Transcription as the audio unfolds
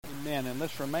Amen. And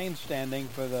let's remain standing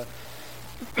for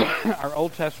our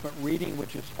Old Testament reading,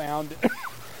 which is found,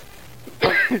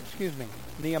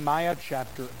 Nehemiah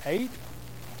chapter 8,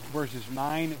 verses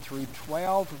 9 through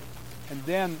 12. And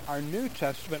then our New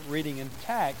Testament reading and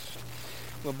text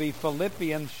will be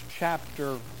Philippians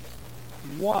chapter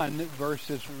 1,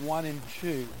 verses 1 and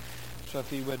 2. So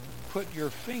if you would put your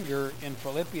finger in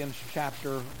Philippians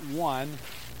chapter 1,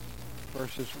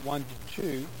 verses 1 to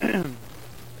 2, and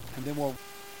then we'll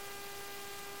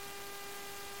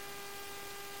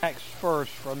text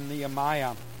first from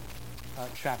Nehemiah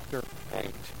chapter 8,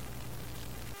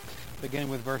 beginning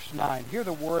with verse 9. Hear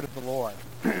the word of the Lord.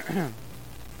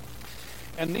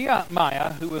 And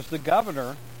Nehemiah, who was the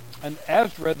governor, and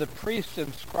Ezra the priest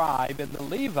and scribe, and the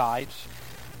Levites,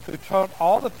 who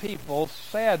taught the people,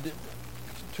 said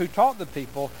to all the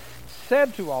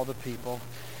people,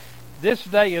 "This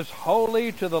day is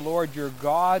holy to the Lord your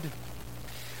God.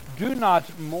 Do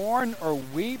not mourn or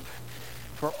weep,"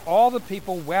 for all the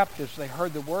people wept as they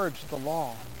heard the words of the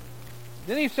law.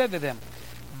 Then he said to them,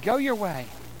 "Go your way,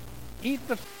 eat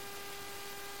the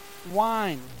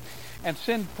wine, and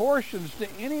send portions to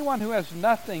anyone who has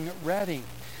nothing ready.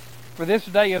 For this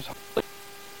day is holy.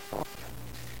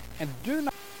 And do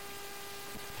not,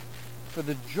 for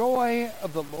the joy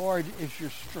of the Lord is your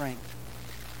strength."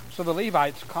 So the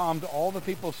Levites calmed all the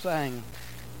people, saying,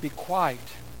 "Be quiet,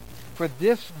 for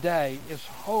this day is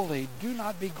holy. Do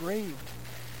not be grieved."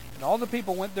 And all the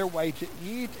people went their way to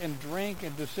eat and drink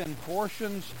and to send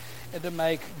portions and to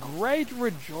make great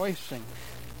rejoicing,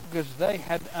 because they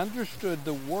had understood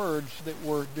the words that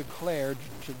were declared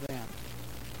to them.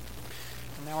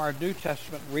 And now our New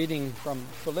Testament reading from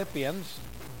Philippians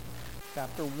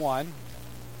chapter 1.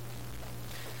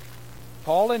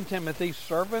 Paul and Timothy,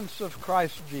 servants of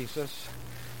Christ Jesus,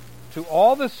 to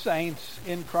all the saints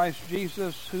in Christ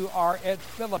Jesus who are at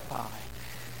Philippi,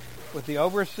 with the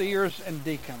overseers and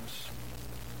deacons.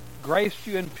 Grace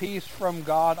to you and peace from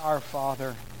God our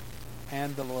Father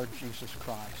and the Lord Jesus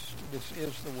Christ. This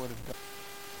is the word of God.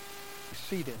 Be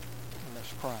seated and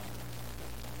let's pray.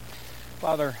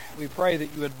 Father, we pray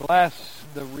that you would bless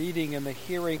the reading and the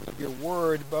hearing of your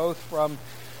word, both from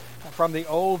the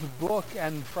old book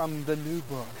and from the new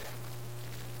book,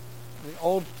 the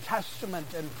Old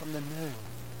Testament and from the new.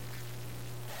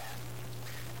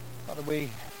 Father,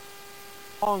 we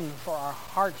long for our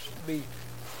hearts to be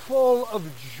full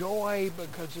of joy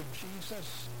because of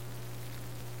Jesus.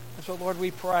 And so, Lord, we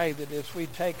pray that as we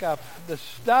take up the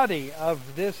study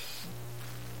of the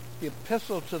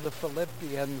epistle to the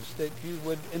Philippians, that you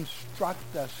would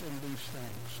instruct us in these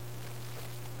things.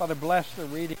 Father, bless the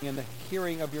reading and the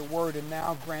hearing of your word, and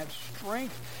now grant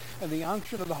strength and the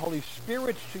unction of the Holy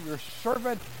Spirit to your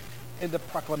servant in the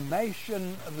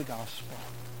proclamation of the gospel.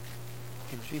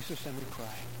 In Jesus' name we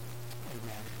pray.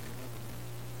 Amen.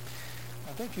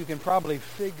 I think you can probably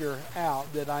figure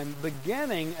out that I'm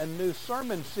beginning a new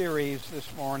sermon series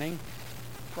this morning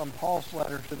from Paul's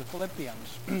letter to the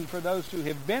Philippians. For those who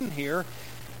have been here,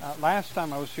 last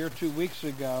time I was here 2 weeks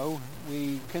ago,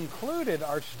 we concluded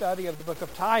our study of the book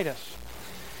of Titus.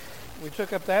 We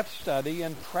took up that study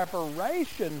in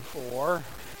preparation for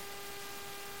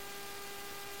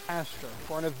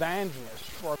an evangelist,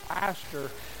 for a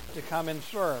pastor to come and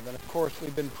serve. And of course,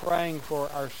 we've been praying for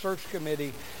our search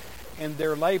committee and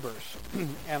their labors.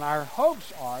 And our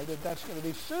hopes are that that's going to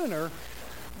be sooner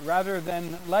rather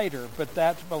than later, but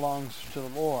that belongs to the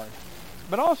Lord.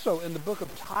 But also in the book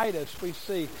of Titus, we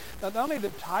see not only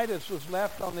that Titus was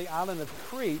left on the island of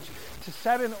Crete to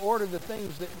set in order the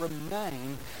things that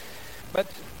remain, but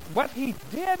what he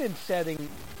did in setting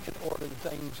in order the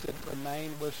things that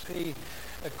remain was he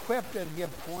equipped and he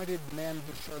appointed men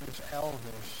to serve as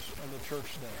elders in the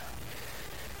church there.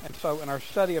 And so in our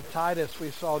study of Titus, we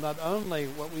saw not only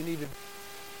what we needed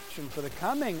for the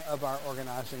coming of our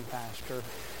organizing pastor,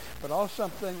 but also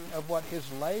something of what his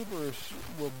labors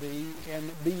will be,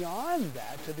 and beyond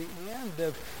that, to the end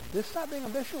of this not being a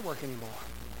mission work anymore.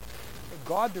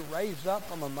 God to raise up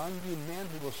from among you men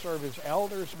who will serve as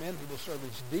elders, men who will serve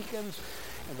as deacons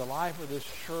in the life of this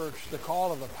church. The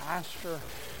call of a pastor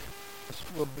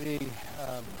will be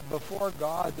before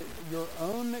God your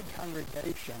own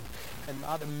congregation, and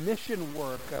not a mission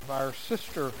work of our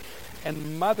sister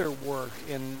and mother work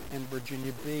in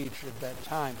Virginia Beach at that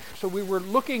time. So we were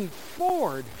looking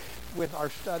forward with our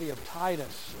study of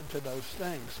Titus to those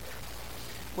things.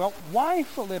 Well, why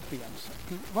Philippians?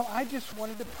 Well, I just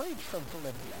wanted to preach from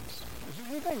Philippians. Is there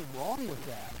anything wrong with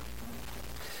that?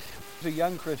 As a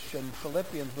young Christian,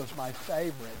 Philippians was my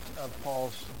favorite of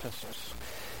Paul's epistles.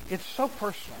 It's so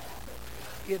personal.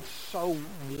 It's so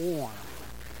warm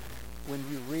when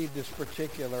you read this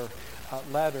particular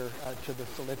letter to the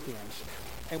Philippians.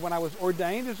 And when I was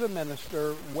ordained as a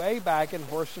minister way back in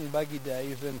horse and buggy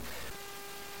days, and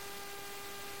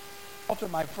to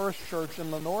my first church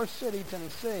in Lenoir City,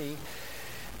 Tennessee,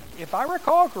 if I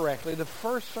recall correctly, the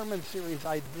first sermon series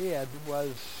I did was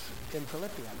in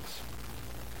Philippians.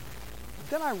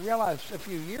 Then I realized a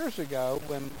few years ago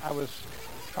when I was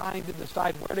trying to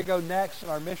decide where to go next in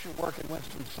our mission work in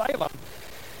Winston-Salem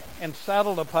and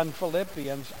settled upon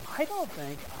Philippians, I don't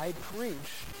think I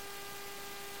preached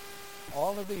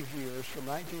all of these years from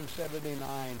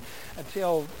 1979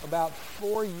 until about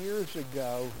 4 years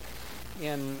ago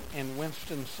in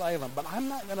Winston-Salem. But I'm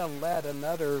not going to let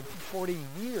another 40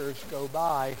 years go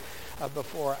by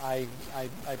before I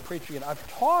preach it. I've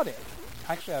taught it.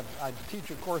 Actually, I teach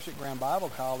a course at Grand Bible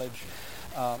College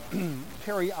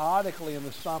periodically in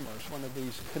the summers, one of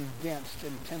these condensed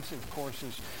intensive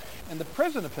courses. And the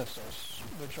prison epistles,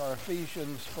 which are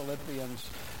Ephesians, Philippians,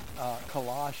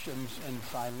 Colossians, and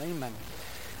Philemon.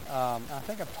 I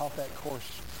think I've taught that course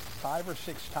 5 or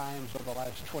 6 times over the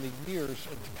last 20 years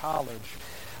at the college.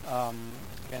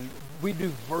 And we do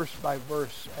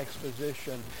verse-by-verse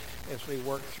exposition as we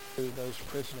work through those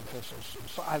prison epistles.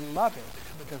 So I love it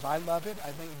because I love it. I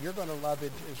think you're going to love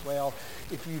it as well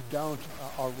if you don't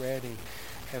already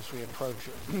as we approach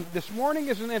it. This morning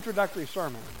is an introductory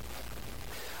sermon.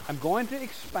 I'm going to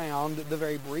expound the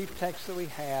very brief text that we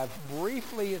have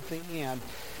briefly at the end,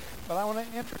 but I want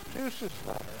to introduce this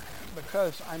letter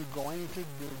because I'm going to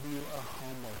give you a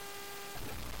homework.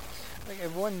 I think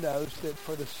everyone knows that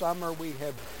for the summer we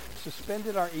have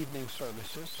suspended our evening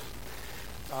services.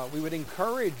 We would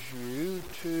encourage you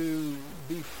to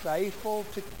be faithful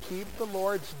to keep the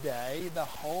Lord's Day, the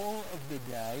whole of the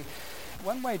day.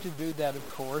 One way to do that,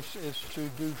 of course, is to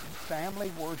do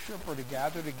family worship or to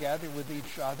gather together with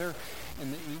each other in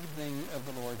the evening of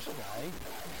the Lord's Day.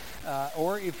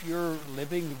 Or if you're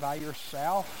living by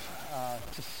yourself,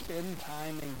 to spend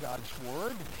time in God's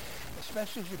Word,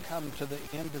 especially as you come to the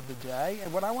end of the day.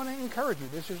 And what I want to encourage you,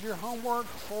 this is your homework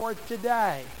for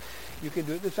today. You can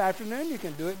do it this afternoon. You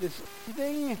can do it this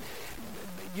evening.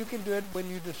 You can do it when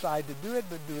you decide to do it,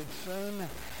 but do it soon.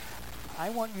 I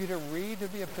want you to read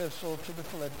the epistle to the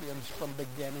Philippians from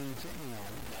beginning to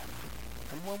end.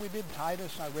 And when we did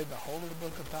Titus, I read the whole of the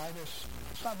book of Titus.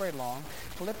 It's not very long.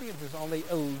 Philippians is only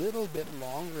a little bit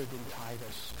longer than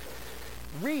Titus.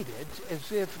 Read it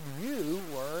as if you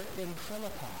were in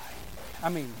Philippi.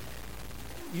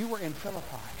 You were in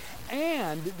Philippi.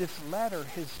 And this letter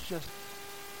has just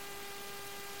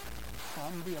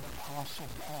from the Apostle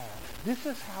Paul. This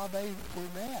is how they were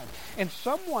read. And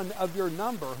someone of your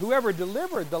number, whoever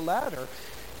delivered the letter,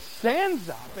 stands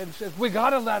up and says, we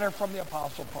got a letter from the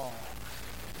Apostle Paul,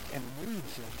 and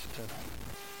reads it to them.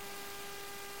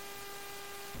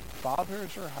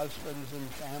 Fathers or husbands and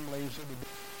families that would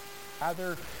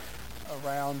gather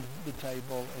around the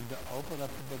table and to open up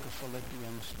the book of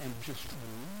Philippians and just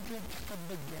read it from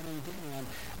beginning to end.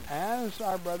 As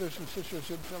our brothers and sisters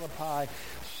in Philippi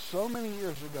so many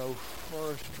years ago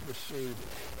first received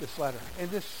this letter. And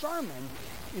this sermon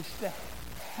is to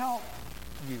help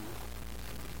you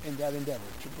in that endeavor,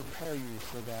 to prepare you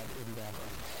for that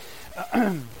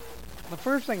endeavor. The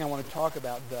first thing I want to talk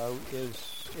about, though, is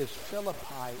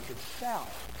Philippi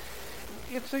itself.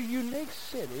 It's a unique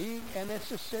city, and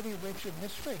it's a city rich in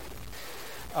history.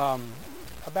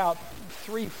 About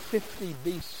 350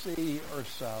 BC or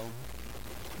so,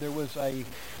 there was a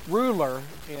ruler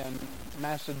in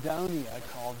Macedonia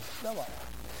called Philip.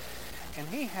 And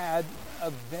he had a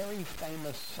very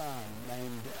famous son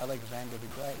named Alexander the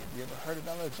Great. You ever heard of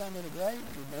Alexander the Great?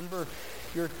 Remember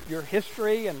your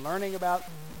history and learning about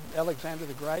Alexander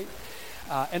the Great?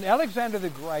 And Alexander the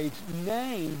Great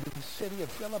named the city of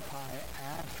Philippi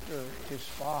after his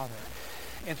father.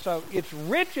 And so it's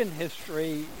rich in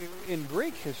history, in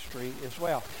Greek history as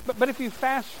well. But if you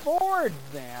fast forward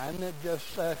then,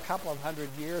 just a couple of hundred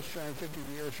years,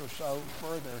 250 years or so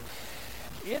further,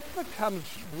 it becomes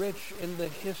rich in the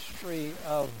history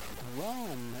of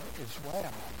Rome as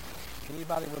well.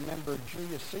 Anybody remember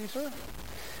Julius Caesar?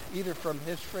 Either from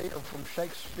history or from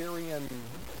Shakespearean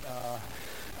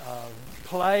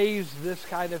plays, this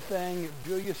kind of thing.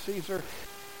 Julius Caesar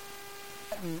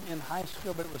in high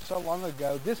school, but it was so long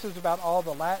ago. This is about all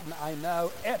the Latin I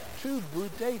know. Et tu,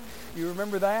 Brute. You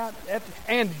remember that?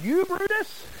 And you,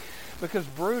 Brutus? Because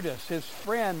Brutus, his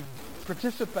friend,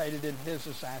 participated in his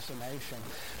assassination.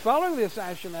 Following the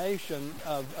assassination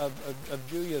of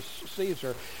Julius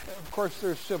Caesar, of course,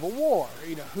 there's civil war.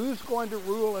 Who's going to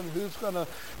rule and who's going to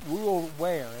rule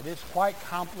where? And it's quite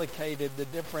complicated, the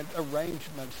different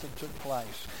arrangements that took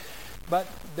place. But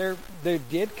there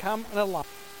did come an alliance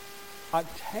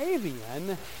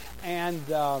Octavian and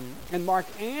Mark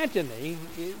Antony,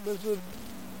 it was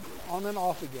on and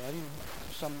off again,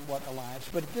 somewhat alliance.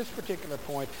 But at this particular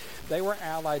point, they were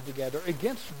allied together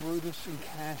against Brutus and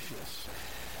Cassius.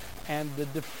 And the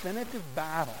definitive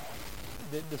battle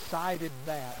that decided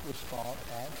that was fought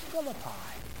at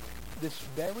Philippi. This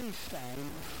very same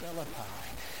Philippi.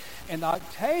 And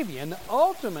Octavian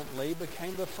ultimately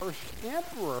became the first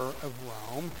emperor of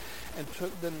Rome and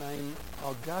took the name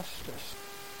Augustus.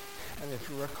 And if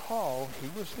you recall, he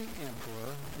was the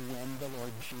emperor when the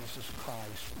Lord Jesus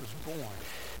Christ was born.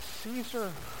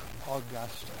 Caesar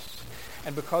Augustus.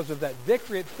 And because of that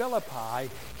victory at Philippi,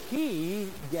 he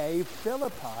gave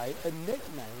Philippi a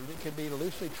nickname that could be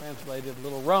loosely translated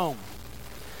Little Rome.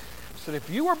 So if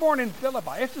you were born in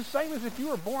Philippi, it's the same as if you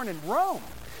were born in Rome.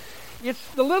 It's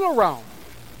the Little Rome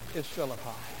is Philippi.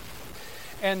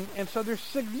 And so there's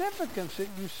significance that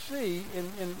you see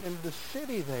in the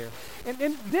city there.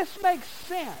 And this makes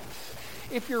sense.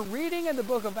 If you're reading in the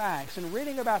book of Acts and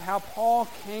reading about how Paul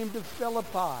came to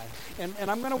Philippi, and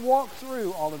I'm going to walk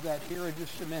through all of that here in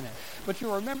just a minute. But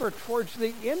you remember towards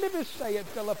the end of his stay at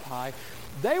Philippi,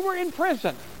 they were in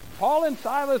prison. Paul and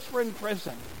Silas were in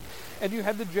prison. And you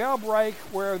had the jailbreak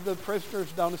where the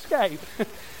prisoners don't escape.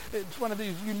 It's one of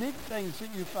these unique things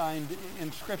that you find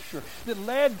in Scripture that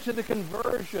led to the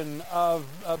conversion of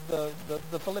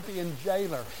the Philippian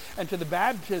jailer and to the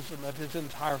baptism of his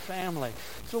entire family.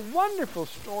 It's a wonderful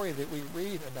story that we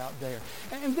read about there.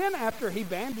 And then after he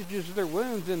bandages their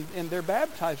wounds and they're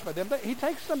baptized by them, he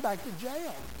takes them back to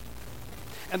jail.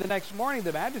 And the next morning,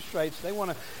 the magistrates, they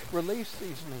want to release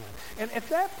these men. And at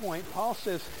that point, Paul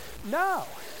says, no,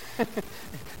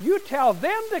 you tell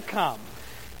them to come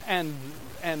and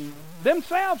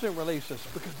themselves and release us,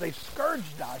 because they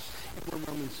scourged us and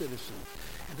we're Roman citizens.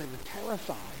 And they were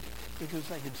terrified because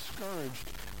they had scourged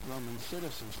Roman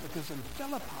citizens. Because in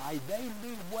Philippi, they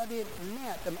knew what it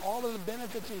meant and all of the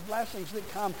benefits and blessings that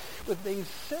come with being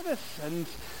citizens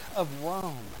of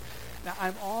Rome. Now,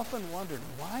 I've often wondered,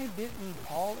 why didn't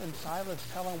Paul and Silas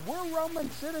tell them we're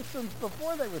Roman citizens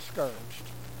before they were scourged?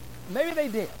 Maybe they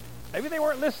did. Maybe they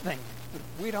weren't listening.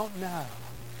 We don't know.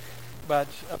 But,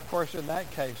 of course, in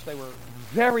that case, they were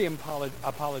very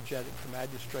apologetic, the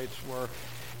magistrates were,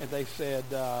 and they said,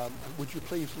 would you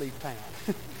please leave town,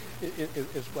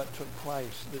 is what took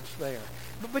place that's there.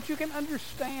 But you can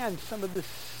understand some of the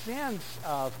sense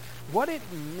of what it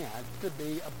meant to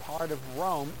be a part of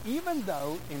Rome, even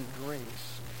though in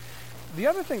Greece. The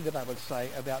other thing that I would say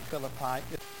about Philippi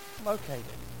is located.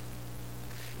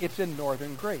 It's in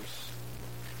northern Greece.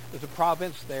 There's a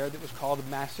province there that was called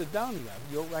Macedonia.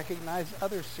 You'll recognize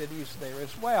other cities there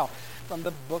as well from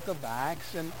the book of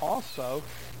Acts, and also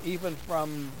even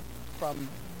from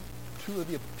two of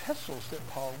the epistles that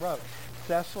Paul wrote.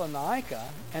 Thessalonica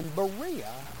and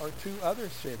Berea are two other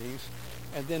cities,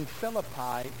 and then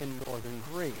Philippi in northern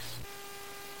Greece.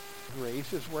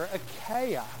 Greece is where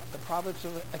Achaia, the province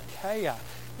of Achaia,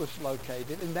 was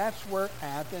located, and that's where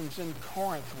Athens and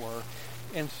Corinth were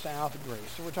in South Greece.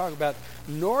 So we're talking about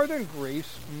northern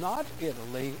Greece, not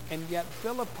Italy, and yet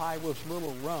Philippi was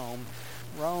little Rome.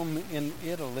 Rome in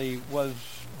Italy was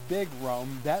big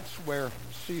Rome. That's where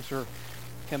Caesar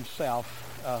himself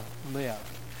lived.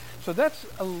 So that's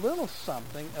a little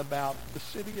something about the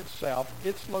city itself,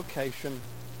 its location,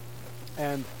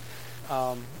 and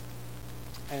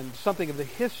something of the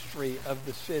history of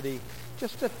the city,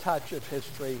 just a touch of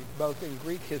history, both in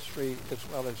Greek history as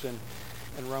well as in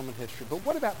Roman history. But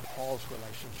what about Paul's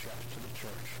relationship to the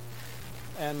church?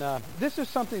 And this is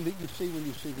something that you see when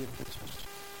you see the epistles.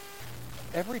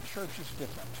 Every church is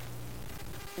different.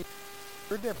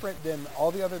 You're different than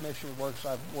all the other mission works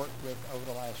I've worked with over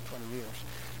the last 20 years.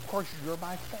 Of course, you're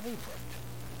my favorite.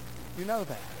 You know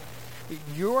that.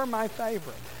 You're my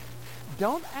favorite.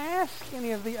 Don't ask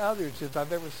any of the others if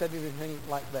I've ever said anything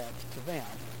like that to them,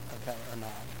 okay, or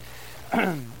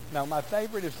not. No, my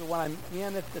favorite is the one I'm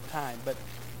in at the time, but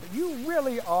you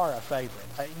really are a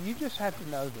favorite. You just have to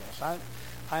know this.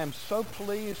 I am so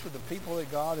pleased with the people that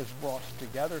God has brought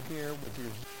together here, with your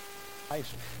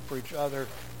advice for each other,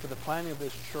 for the planning of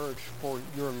this church, for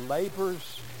your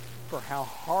labors, for how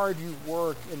hard you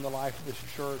work in the life of this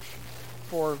church,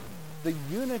 for the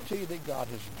unity that God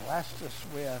has blessed us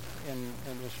with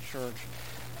in this church.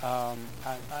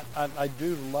 I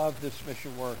do love this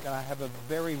mission work, and I have a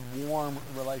very warm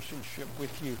relationship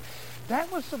with you.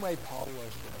 That was the way Paul was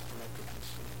with the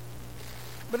Philippians.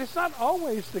 But it's not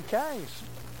always the case.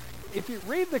 If you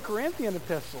read the Corinthian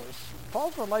epistles,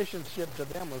 Paul's relationship to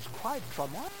them was quite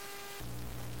traumatic.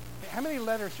 How many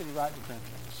letters did he write to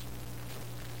Corinthians?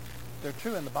 There are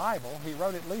 2 in the Bible. He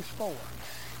wrote at least 4.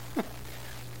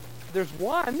 There's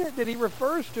one that he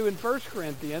refers to in 1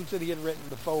 Corinthians that he had written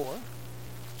before.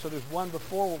 So there's one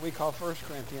before what we call 1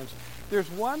 Corinthians. There's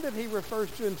one that he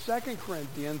refers to in 2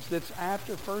 Corinthians that's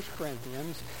after 1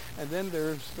 Corinthians. And then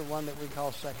there's the one that we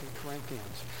call 2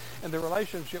 Corinthians. And the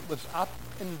relationship was up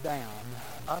and down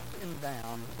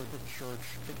with the church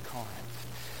at Corinth.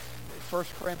 1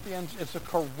 Corinthians is a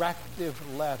corrective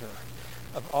letter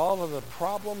of all of the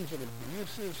problems and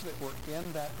abuses that were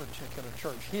in that particular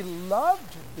church. He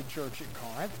loved the church at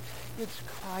Corinth. It's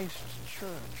Christ's church.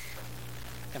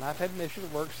 And I've had mission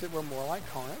works that were more like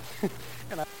Corinth,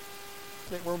 and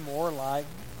that were more like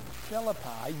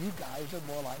Philippi. You guys are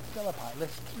more like Philippi.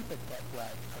 Let's keep it that way,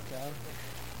 okay?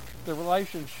 The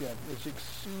relationship is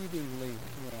exceedingly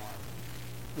warm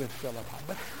with Philippi.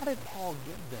 But how did Paul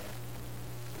get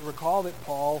there? Recall that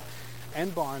Paul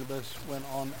and Barnabas went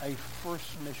on a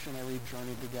first missionary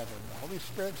journey together. The Holy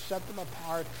Spirit set them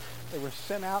apart. They were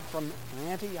sent out from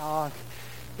Antioch.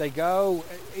 They go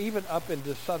even up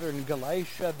into southern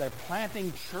Galatia. They're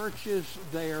planting churches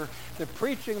there. They're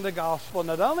preaching the gospel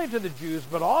not only to the Jews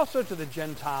but also to the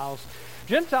Gentiles.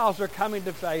 Gentiles are coming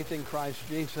to faith in Christ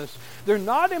Jesus. They're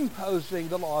not imposing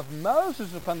the law of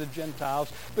Moses upon the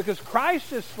Gentiles because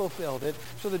Christ has fulfilled it,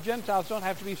 so the Gentiles don't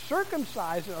have to be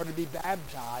circumcised in order to be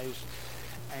baptized.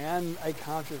 And a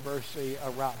controversy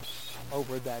erupts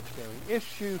over that very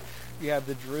issue. You have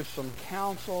the Jerusalem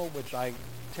Council, which I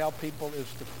tell people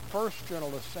is the first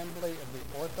General Assembly of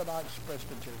the Orthodox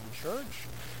Presbyterian Church.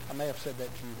 I may have said that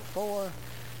to you before,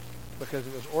 because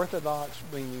it was Orthodox,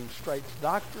 meaning straight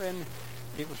doctrine.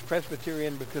 It was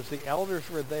Presbyterian because the elders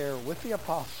were there with the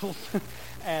apostles,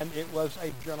 and it was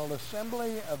a General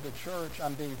Assembly of the church.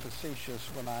 I'm being facetious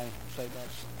when I say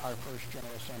that's our first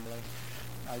General Assembly.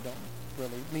 I don't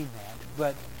really mean that.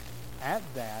 But at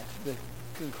that, the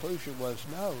conclusion was,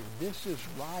 no, this is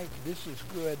right, this is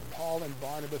good. Paul and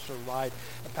Barnabas are right.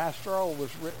 A pastoral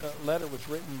letter was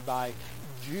written by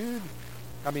James,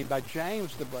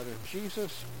 the brother of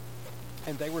Jesus,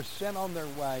 and they were sent on their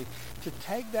way to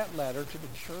take that letter to the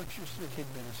churches that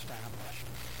had been established.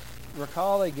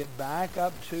 Recall, they get back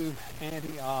up to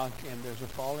Antioch, and there's a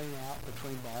falling out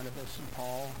between Barnabas and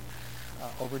Paul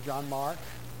over John Mark.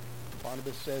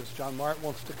 Barnabas says John Mark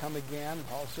wants to come again.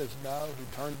 Paul says no.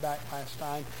 He turned back last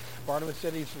time. Barnabas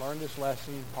said he's learned his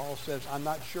lesson. Paul says, I'm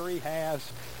not sure he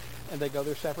has. And they go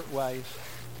their separate ways.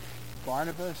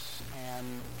 Barnabas and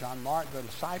John Mark go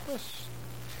to Cyprus.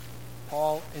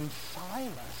 Paul and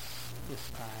Silas this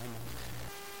time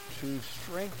to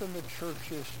strengthen the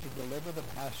churches, to deliver the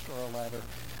pastoral letter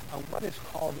on what is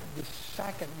called the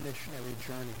second missionary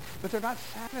journey. But they're not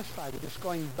satisfied with just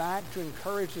going back to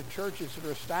encourage the churches that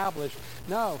are established.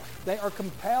 No, they are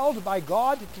compelled by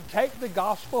God to take the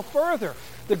gospel further.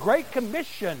 The Great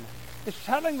Commission is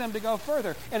telling them to go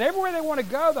further. And everywhere they want to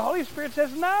go, the Holy Spirit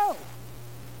says no.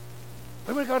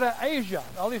 We want to go to Asia.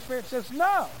 The Holy Spirit says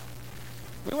no.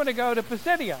 We want to go to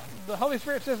Pisidia. The Holy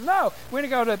Spirit says no. We want to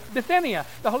go to Bithynia.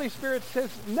 The Holy Spirit says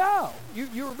no.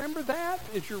 You remember that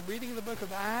as you're reading the book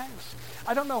of Acts?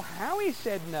 I don't know how he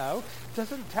said no. It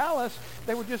doesn't tell us.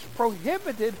 They were just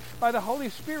prohibited by the Holy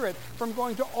Spirit from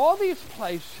going to all these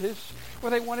places where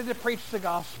they wanted to preach the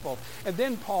gospel. And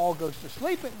then Paul goes to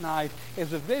sleep at night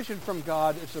as a vision from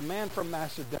God. It's a man from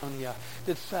Macedonia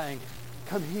that's saying,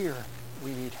 come here,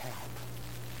 we need help.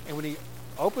 And when he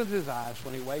opens his eyes,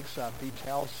 when he wakes up, he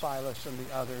tells Silas and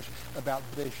the others about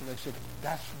the vision. They said,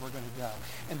 that's where we're going to go.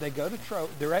 And they go to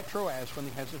they're at Troas when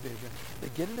he has a vision. They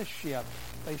get in a ship.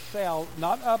 They sail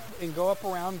not up and go up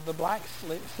around the Black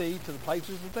Sea to the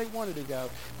places that they wanted to go,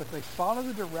 but they follow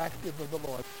the directive of the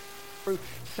Lord. Through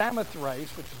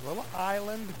Samothrace, which is a little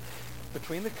island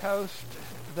between the coast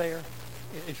there,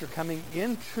 as you're coming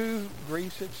into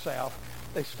Greece itself,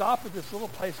 they stop at this little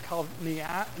place called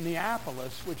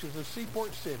Neapolis, which is a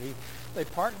seaport city. They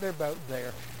park their boat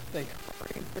there. They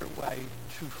hurry their way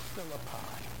to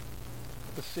Philippi,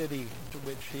 the city to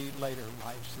which he later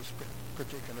writes this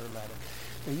particular letter.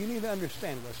 Now, you need to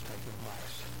understand what's taking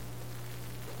place.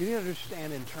 You need to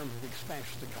understand in terms of the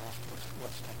expansion of the gospel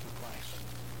what's taking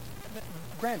place.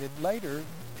 Granted, later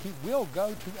he will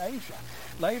go to Asia.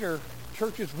 Later,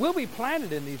 churches will be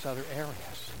planted in these other areas.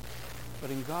 But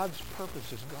in God's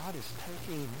purposes, God is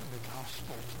taking the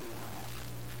gospel to the world.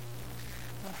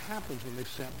 What happens when they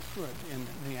set foot in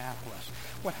Neapolis?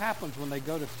 What happens when they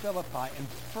go to Philippi and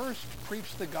first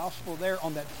preach the gospel there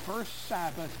on that first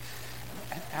Sabbath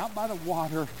out by the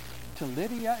water to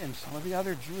Lydia and some of the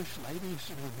other Jewish ladies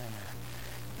that are there?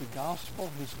 The gospel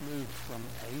has moved from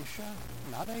Asia,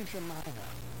 not Asia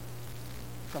Minor,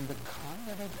 from the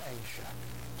continent of Asia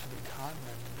to the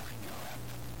continent of Europe.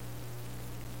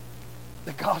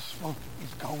 The gospel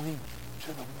is going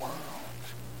to the world.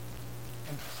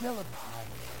 And Philippi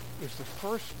is the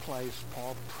first place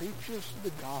Paul preaches the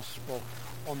gospel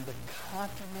on the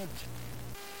continent.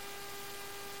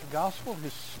 The gospel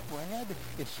has spread.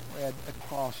 It's spread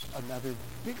across another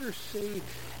bigger sea.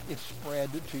 It's spread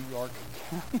to York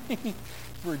County,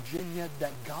 Virginia.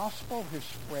 That gospel has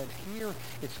spread here.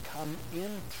 It's come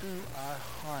into our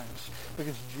hearts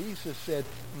because Jesus said,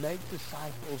 make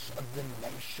disciples of the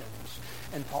nations.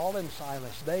 And Paul and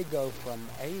Silas, they go from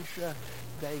Asia,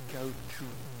 they go to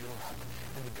Europe.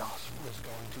 And the gospel is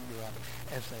going to Europe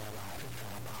as they arrive at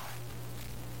Philippi.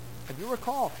 If you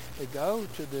recall, they go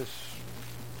to this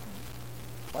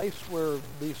place where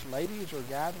these ladies are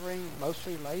gathering,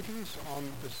 mostly ladies, on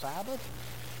the Sabbath,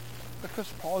 because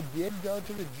Paul did go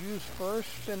to the Jews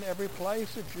first in every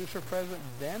place. The Jews are present,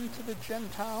 then to the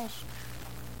Gentiles.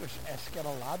 There's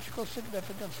eschatological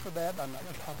significance for that. I'm not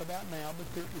going to talk about now,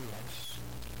 but there is.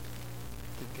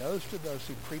 He goes to those.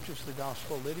 He preaches the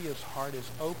gospel. Lydia's heart is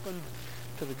opened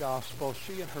to the gospel.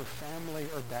 She and her family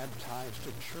are baptized.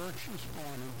 A church is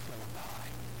born in Philippi.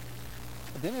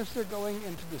 And then as they're going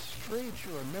into the streets,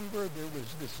 you remember there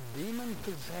was this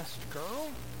demon-possessed girl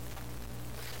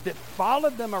that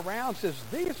followed them around, says,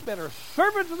 these men are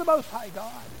servants of the Most High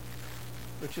God,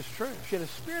 which is true. She had a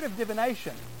spirit of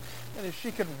divination. And as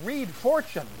she could read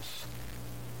fortunes,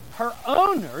 her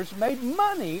owners made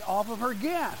money off of her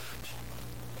gift.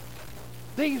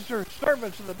 These are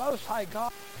servants of the Most High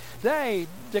God. They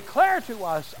declare to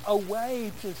us a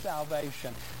way to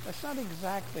salvation. That's not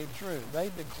exactly true.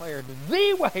 They declared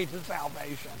the way to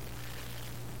salvation.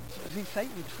 So see,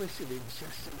 Satan twisted it just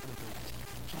a little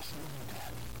bit.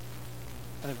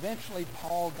 And eventually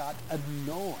Paul got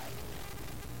annoyed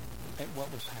at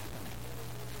what was happening.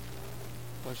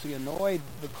 Was he annoyed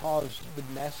because the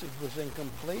message was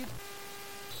incomplete?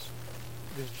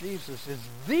 Because Jesus is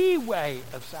the way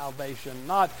of salvation,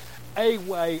 not a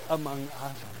way among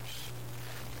others.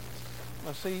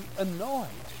 Was he annoyed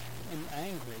and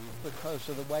angry because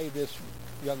of the way this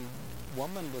young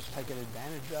woman was taken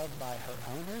advantage of by her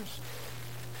owners,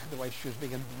 the way she was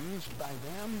being abused by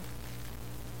them?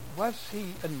 Was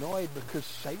he annoyed because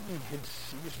Satan had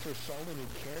seized her soul and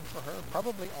had cared for her?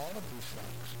 Probably all of these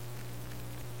things.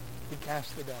 He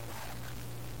cast the devil out of her.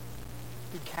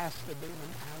 He cast the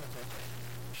demon out of her.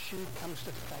 She comes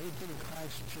to faith in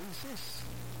Christ Jesus.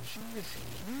 She is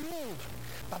healed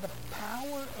by the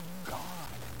power of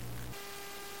God.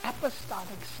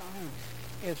 Apostolic sign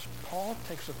is Paul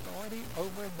takes authority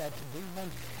over that demon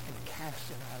and casts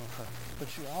it out of her. But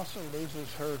she also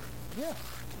loses her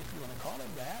gift, if you want to call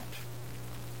it that.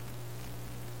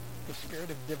 The spirit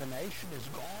of divination is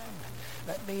gone.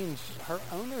 That means her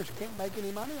owners can't make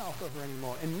any money off of her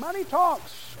anymore. And money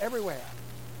talks everywhere.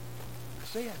 I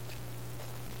see it.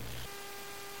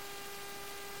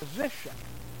 Position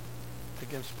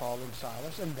against Paul and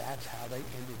Silas, and that's how they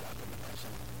ended up in the prison.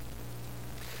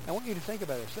 I want you to think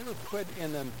about this. They were put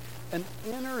in an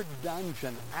inner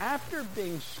dungeon after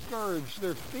being scourged.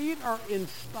 Their feet are in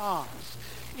stocks.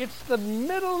 It's the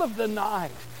middle of the night.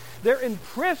 They're in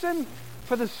prison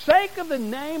for the sake of the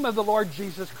name of the Lord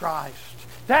Jesus Christ.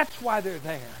 That's why they're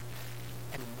there.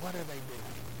 And what are they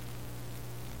doing?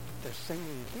 They're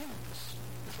singing hymns.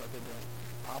 That's what they're doing.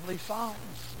 Probably psalms.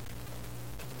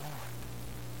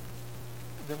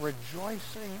 They're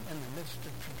rejoicing in the midst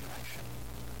of tribulation.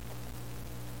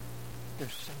 They're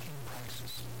singing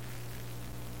praises.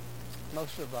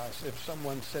 Most of us, if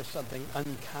someone says something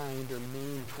unkind or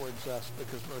mean towards us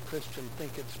because we're a Christian,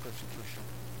 think it's persecution.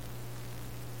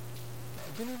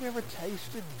 Have you ever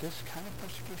tasted this kind of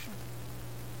persecution?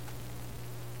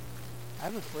 I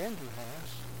have a friend who has.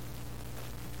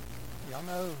 Y'all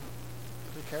know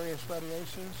Vicarious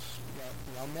Radiations?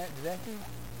 Y'all met Becky?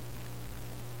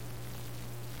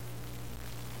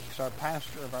 He's our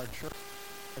pastor of our church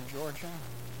in Georgia.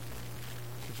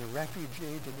 He's a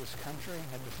refugee to this country,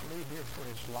 had to flee here for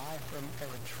his life from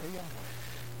Eritrea.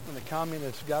 When the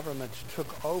communist governments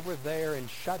took over there and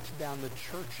shut down the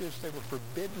churches, they were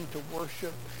forbidden to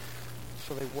worship,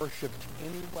 so they worshiped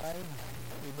anyway,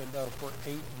 even though for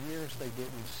 8 years they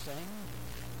didn't sing,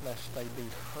 lest they be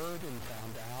heard and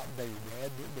found out. They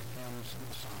read the hymns and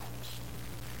the psalms.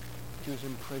 He was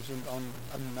imprisoned on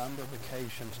a number of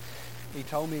occasions. He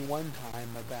told me one time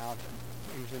about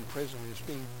he was in prison. He was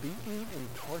being beaten and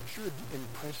tortured in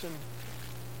prison,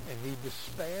 and he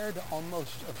despaired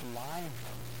almost of life.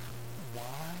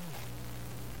 Why?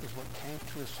 Is what came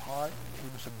to his heart. He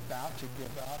was about to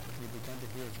give up, and he began to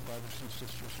hear his brothers and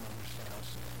sisters in other cells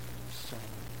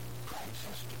sing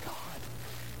praises to God.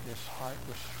 His heart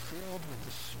was filled with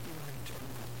the Spirit and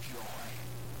with joy.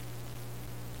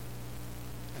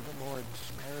 And the Lord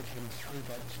spared him through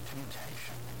that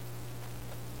temptation.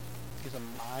 He's a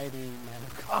mighty man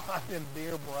of God and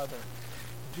dear brother.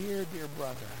 Dear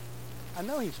brother. I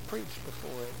know he's preached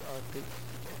before it.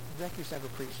 Becky's never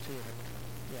preached here.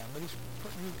 Yeah, but you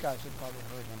guys have probably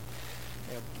heard him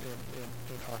at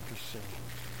RPC.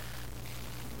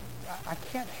 I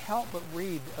can't help but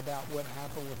read about what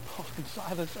happened with Paul and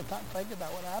Silas and not think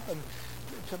about what happened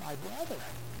to my brother.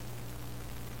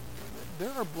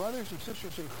 There are brothers and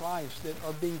sisters in Christ that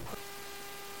are being put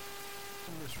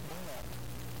in this world.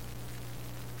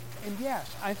 And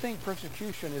yes, I think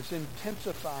persecution is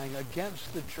intensifying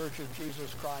against the Church of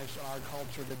Jesus Christ in our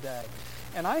culture today.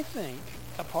 And I think,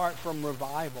 apart from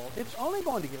revival, it's only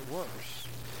going to get worse.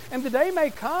 And the day may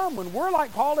come when we're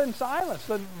like Paul and Silas.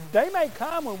 The day may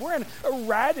come when we're in a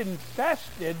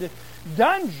rat-infested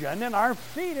dungeon and our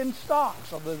feet in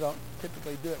stocks, although they don't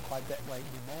typically do it quite that way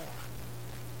anymore.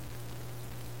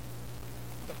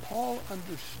 But Paul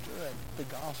understood the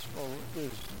gospel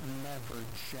is never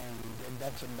chained, and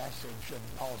that's a message of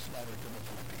Paul's letter to the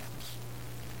Philippians.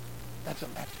 That's a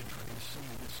message we're going to see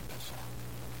in this epistle.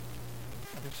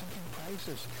 And there's something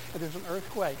crisis, and there's an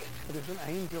earthquake, and there's an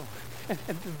angel, and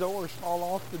the doors fall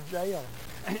off the jail,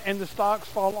 and the stocks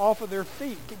fall off of their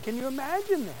feet. Can you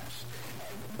imagine this?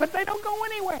 But they don't go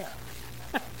anywhere.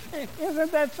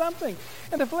 Isn't that something?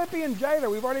 And the Philippian jailer,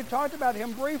 we've already talked about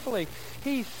him briefly.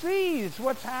 He sees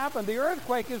what's happened. The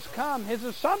earthquake has come. His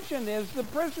assumption is the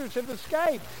prisoners have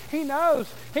escaped. He knows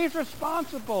he's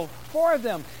responsible for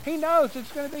them. He knows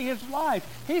it's going to be his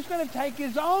life. He's going to take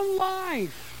his own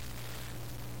life,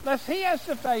 lest he has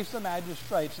to face the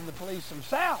magistrates and the police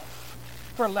himself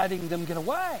for letting them get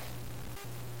away.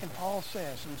 And Paul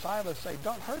says, and Silas say,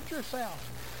 don't hurt yourself.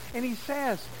 And he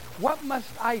says, what must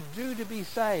I do to be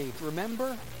saved?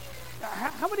 Remember?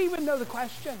 How would he even know the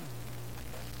question?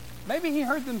 Maybe he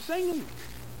heard them singing.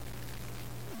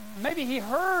 Maybe he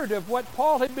heard of what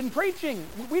Paul had been preaching.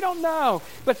 We don't know.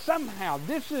 But somehow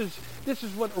this is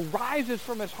what arises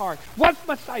from his heart. What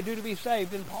must I do to be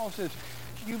saved? And Paul says,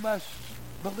 you must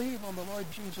believe on the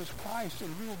Lord Jesus Christ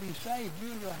and you will be saved,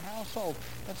 you and your household.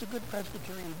 That's a good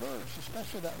Presbyterian verse,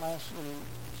 especially that last little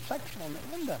section on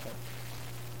the end of it.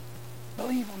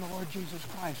 Believe on the Lord Jesus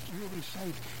Christ, you will be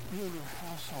saved, you and your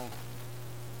household.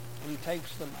 And he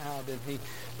takes them out and he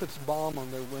puts balm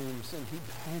on their wounds and he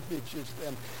bandages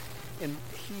them. And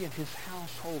he and his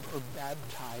household are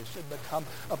baptized and become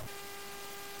a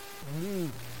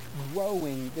new,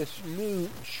 growing, this new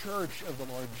church of the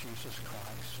Lord Jesus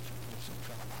Christ.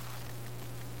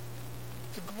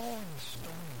 It's a glorious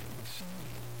story that we see.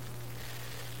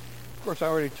 Of course, I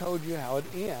already told you how it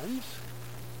ends.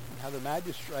 How the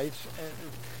magistrates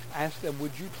asked them,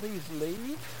 would you please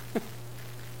leave?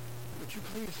 Would you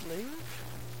please leave?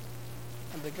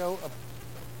 And they go up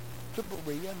to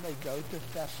Berea and they go to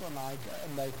Thessalonica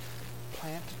and they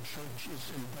plant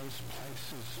churches in those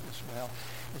places as well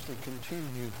as they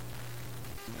continue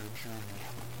their journey.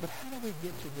 But how do we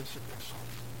get to this epistle?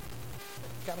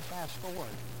 Got to fast forward.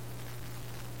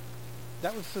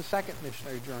 That was the second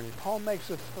missionary journey. Paul makes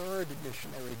a third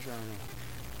missionary journey.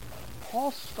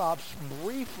 Paul stops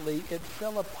briefly at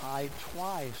Philippi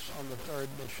twice on the third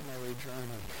missionary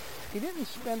journey. He didn't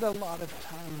spend a lot of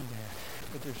time there,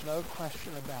 but there's no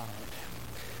question about it.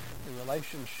 The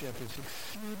relationship is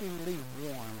exceedingly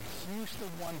warm. He's the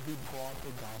one who brought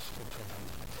the gospel to them.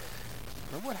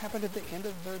 Remember what happened at the end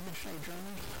of the third missionary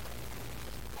journey?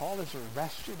 Paul is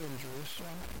arrested in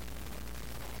Jerusalem.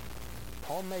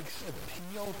 Paul makes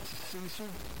appeal to Caesar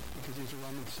because he's a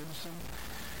Roman citizen.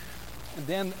 And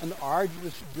then an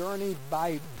arduous journey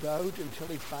by boat until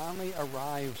he finally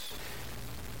arrives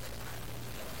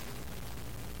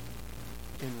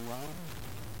in Rome,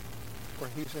 where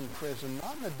he's in prison,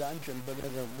 not in a dungeon, but in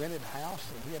a rented house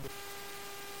that he had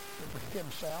for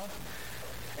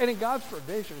himself. And in God's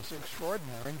provision, it's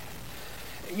extraordinary.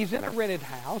 He's in a rented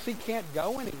house. He can't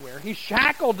go anywhere. He's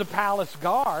shackled to palace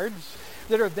guards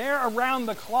that are there around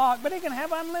the clock, but he can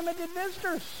have unlimited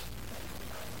visitors.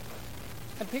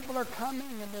 And people are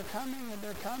coming, and they're coming, and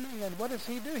they're coming. And what does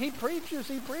he do? He preaches,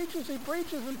 and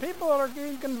people are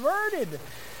getting converted.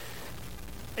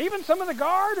 Even some of the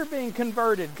guard are being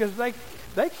converted because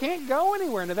they can't go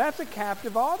anywhere. Now, that's a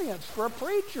captive audience for a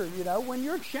preacher, when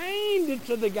you're chained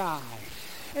to the guy.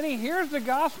 And he hears the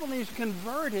gospel, and he's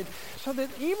converted, so that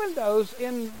even those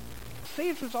in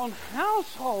Caesar's own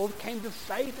household came to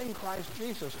faith in Christ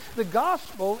Jesus. The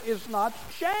gospel is not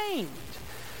chained.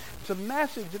 It's a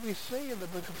message that we see in the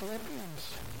book of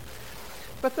Philippians.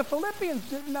 But the Philippians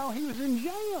didn't know he was in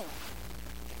jail.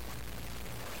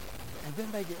 And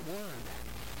then they get word.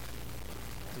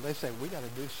 And they say, we got to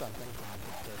do something for our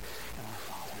brother and our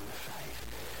father.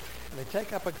 They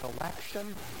take up a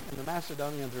collection, and the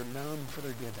Macedonians are known for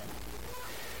their giving.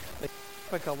 They take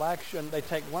up a collection. They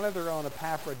take one of their own,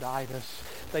 Epaphroditus.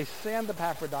 They send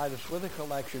Epaphroditus with a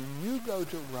collection. You go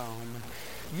to Rome.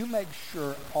 You make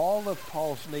sure all of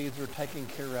Paul's needs are taken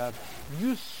care of.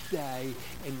 You stay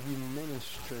and you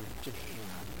minister to him.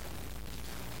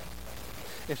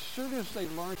 As soon as they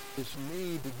learned his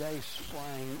need, they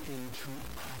sprang into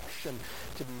action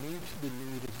to meet the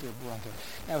need of their brother.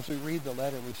 As we read the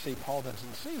letter, we see Paul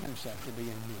doesn't see himself to be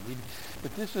in need,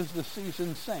 but this is the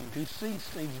seasoned saint who sees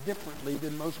things differently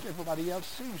than most everybody else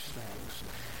sees things.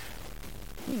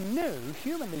 He knew,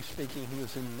 humanly speaking, he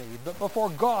was in need, but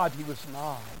before God he was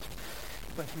not.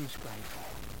 But he's grateful.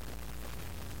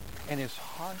 And his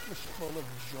heart was full of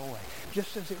joy,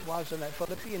 just as it was in that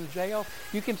Philippian jail.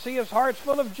 You can see his heart's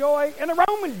full of joy in a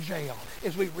Roman jail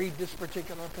as we read this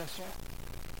particular epistle.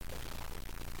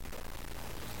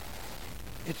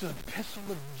 It's an epistle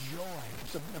of joy.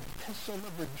 It's an epistle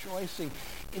of rejoicing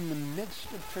in the midst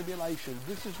of tribulation.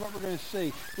 This is what we're going to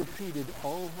see repeated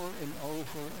over and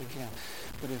over again.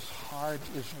 But his heart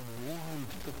is warmed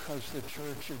because the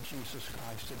Church of Jesus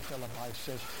Christ at Philippi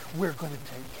says, we're going to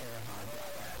take care of our brother.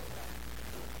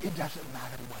 It doesn't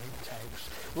matter what it takes.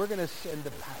 We're going to send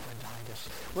Epaphroditus.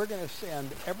 We're going to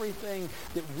send everything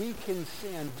that we can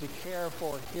send to care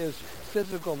for his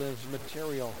physical and his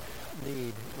material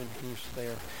need when he's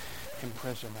there in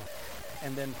prison.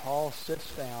 And then Paul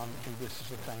sits down, and this is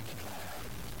a thank you letter.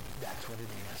 That's what it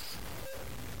is.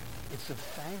 It's a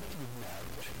thank you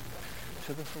note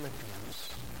to the Philippians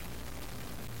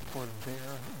for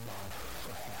their love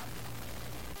for him.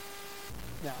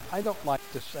 Now, I don't like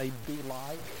to say be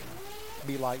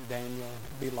like Daniel,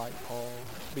 be like Paul,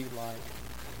 be like,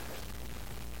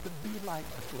 but be like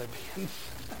the Philippians.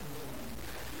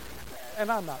 And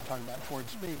I'm not talking about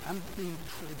towards me. I'm being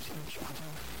towards each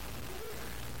other.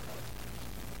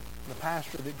 The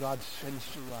pastor that God sends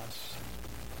to us,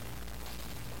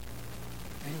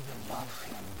 we need to love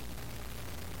him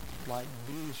like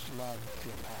these loved the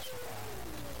Apostle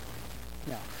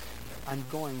Paul. Now, I'm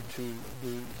going to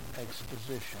do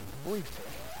exposition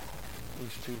briefly,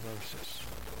 these two verses.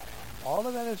 All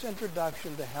of that is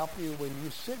introduction to help you when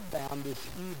you sit down this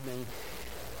evening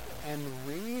and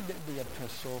read the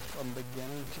epistle from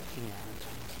beginning to end.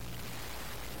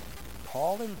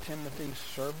 Paul and Timothy,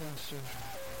 servants of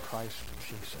Christ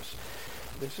Jesus.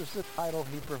 This is the title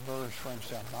he prefers for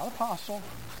himself. Not apostle.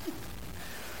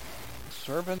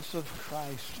 Servants of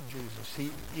Christ Jesus.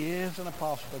 He is an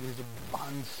apostle, but he's a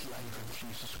bondslave of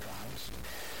Jesus Christ.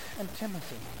 And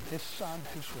Timothy, his son,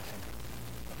 who's with him.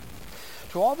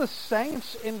 To all the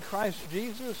saints in Christ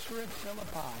Jesus who are at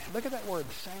Philippi. Look at that word,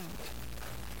 saint.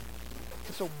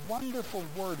 It's a wonderful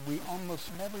word we almost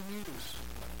never use.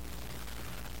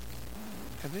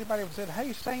 Has anybody ever said,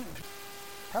 hey, saint,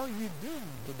 how are you doing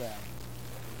today?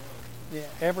 Yeah,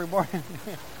 every morning.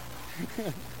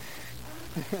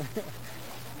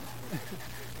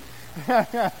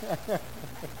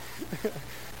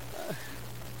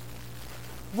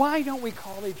 Why don't we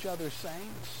call each other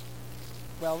saints?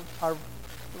 Well, the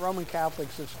Roman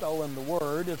Catholics have stolen the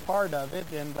word as part of it,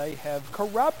 and they have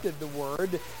corrupted the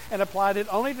word and applied it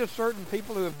only to certain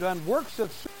people who have done works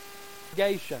of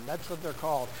subjugation. That's what they're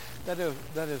called. That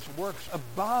is works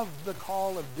above the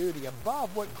call of duty,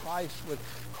 above what Christ would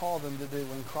call them to do.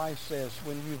 When Christ says,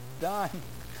 when you've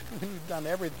done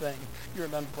everything, you're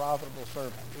an unprofitable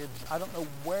servant. I don't know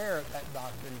where that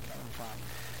doctrine came from.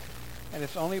 And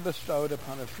it's only bestowed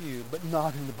upon a few, but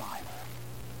not in the Bible.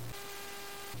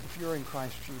 If you're in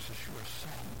Christ Jesus, you're a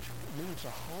saint. It means a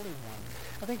holy one.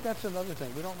 I think that's another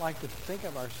thing. We don't like to think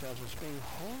of ourselves as being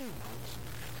holy ones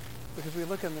because we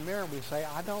look in the mirror and we say,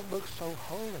 I don't look so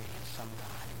holy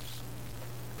sometimes.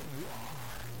 But you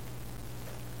are.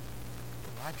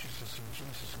 The righteousness of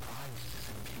Jesus Christ is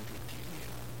imputed to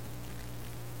you.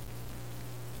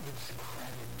 It's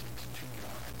credited to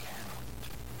your account.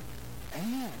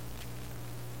 And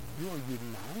you're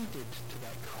united to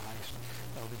that Christ.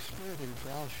 The Holy Spirit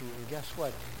indwells you, and guess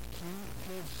what?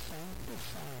 He is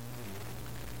sanctifying you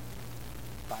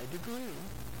by degree.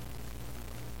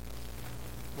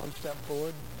 One step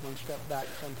forward, one step back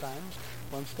sometimes.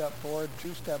 One step forward,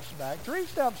 2 steps back, 3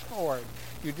 steps forward.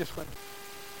 You just went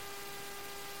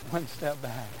one step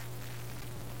back.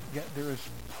 Yet there is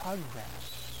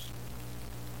progress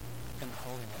in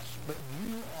holiness. But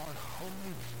you are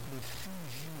holy with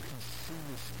you who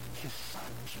sees his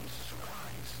Son, Jesus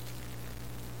Christ.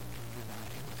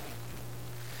 United with him.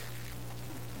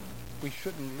 We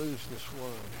shouldn't lose this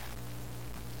word.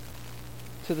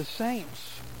 To the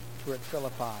saints who are at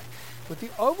Philippi. With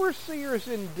the overseers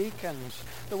and deacons,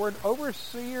 the word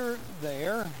overseer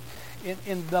there,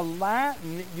 in the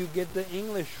Latin, you get the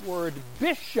English word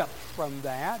bishop from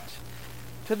that,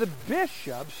 to the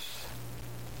bishops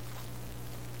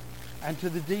and to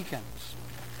the deacons.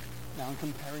 Now, in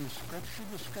comparing Scripture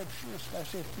to Scripture,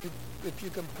 especially if you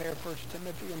compare 1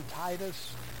 Timothy and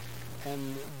Titus,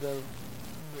 and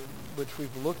which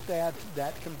we've looked at,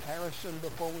 that comparison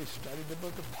before we studied the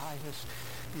book of Titus,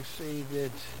 you see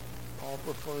that Paul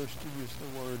prefers to use the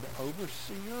word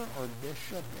overseer or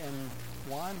bishop in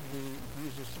one. He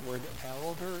uses the word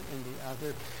elder in the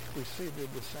other. We see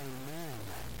they're the same man.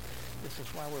 This is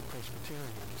why we're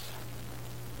Presbyterians.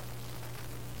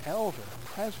 Elder,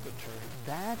 presbyter,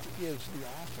 that is the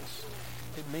office.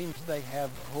 It means they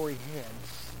have hoary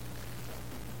heads,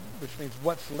 which means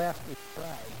what's left is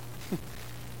gray.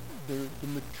 They're the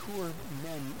mature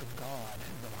men of God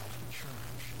in the life of the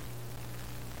church.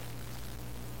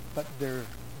 But their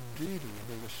duty,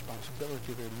 their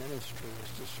responsibility, their ministry is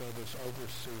to serve as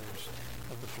overseers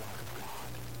of the flock of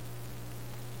God.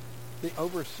 The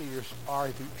overseers are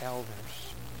the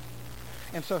elders.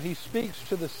 And so he speaks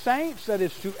to the saints, that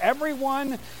is to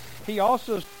everyone. He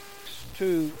also speaks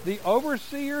to the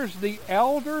overseers, the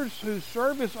elders who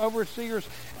serve as overseers,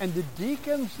 and the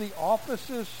deacons, the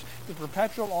offices, the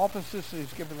perpetual offices that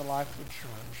he's given the life of the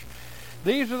church.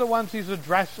 These are the ones he's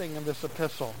addressing in this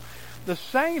epistle. The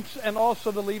saints and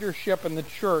also the leadership in the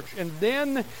church. And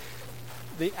then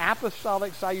the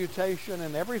apostolic salutation,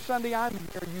 and every Sunday I'm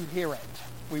here, you hear it.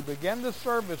 We begin the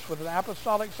service with an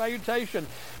apostolic salutation.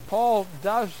 Paul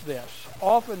does this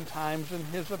oftentimes in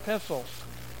his epistles.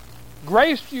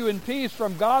 Grace to you and peace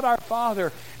from God our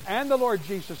Father and the Lord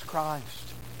Jesus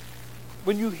Christ.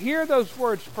 When you hear those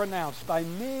words pronounced by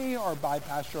me or by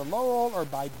Pastor Lowell or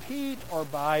by Pete or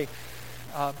by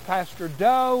Pastor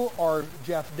Doe or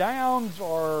Jeff Downs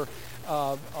or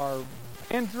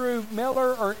Andrew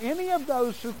Miller or any of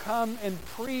those who come and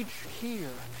preach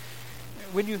here,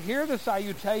 when you hear the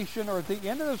salutation or at the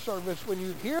end of the service, when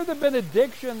you hear the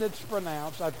benediction that's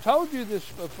pronounced, I've told you this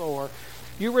before,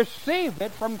 you receive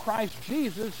it from Christ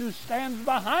Jesus, who stands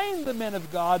behind the men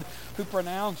of God who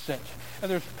pronounce it. And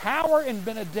there's power in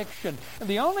benediction. And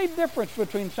the only difference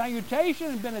between salutation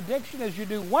and benediction is you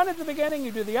do one at the beginning,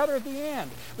 you do the other at the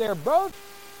end. They're both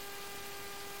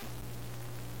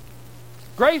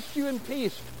grace to you and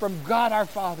peace from God our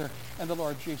Father and the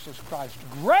Lord Jesus Christ.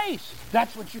 Grace,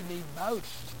 that's what you need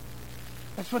most.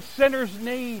 That's what sinners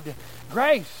need.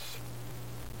 Grace.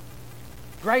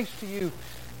 Grace to you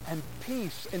and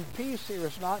peace. And peace here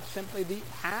is not simply the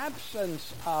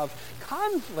absence of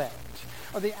conflict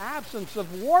or the absence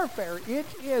of warfare. It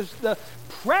is the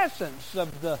presence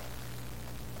of the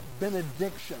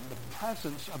benediction, the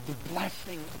presence of the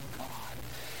blessing of God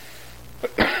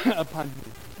upon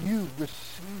you. You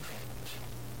receive it.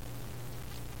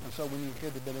 And so when you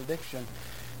hear the benediction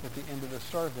at the end of the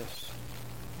service,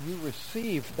 you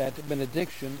received that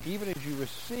benediction even as you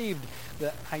received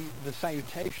the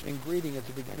salutation and greeting at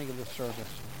the beginning of the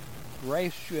service.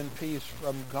 Grace to you and peace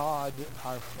from God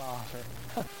our Father.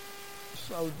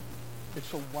 So it's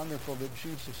so wonderful that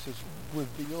Jesus has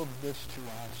revealed this to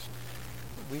us,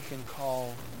 that we can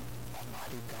call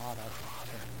Almighty God our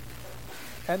Father.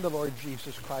 And the Lord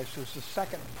Jesus Christ, who is the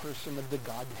second person of the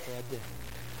Godhead.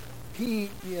 He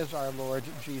is our Lord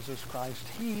Jesus Christ.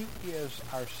 He is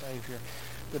our Savior.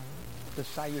 The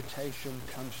salutation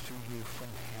comes to you from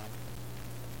him.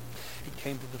 It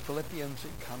came to the Philippians.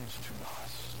 It comes to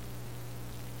us.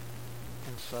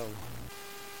 And so,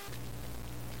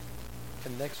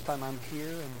 and next time I'm here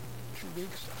in 2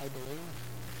 weeks, I believe,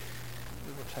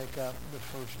 we will take up the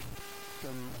first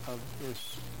of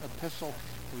this epistle.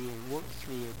 We will work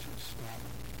through it step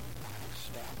by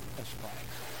step. Let's pray.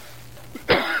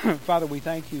 Father, we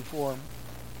thank you for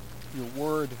your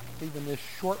word, even this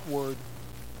short word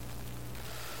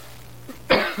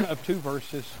of 2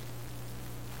 verses,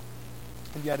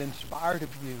 and yet inspired of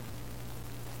you,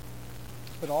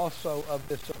 but also of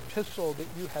this epistle that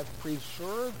you have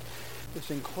preserved, that's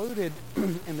included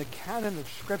in the canon of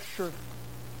Scripture,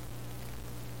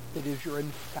 that is your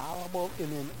infallible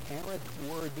and inerrant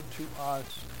word to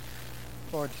us.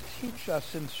 Lord, teach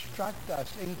us, instruct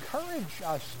us, encourage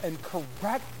us, and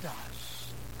correct us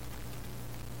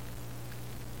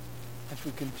as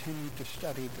we continue to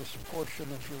study this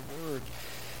portion of your word.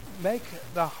 Make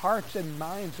the hearts and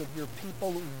minds of your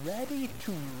people ready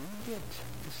to read it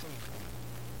this evening.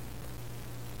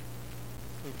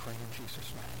 We pray in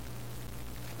Jesus' name.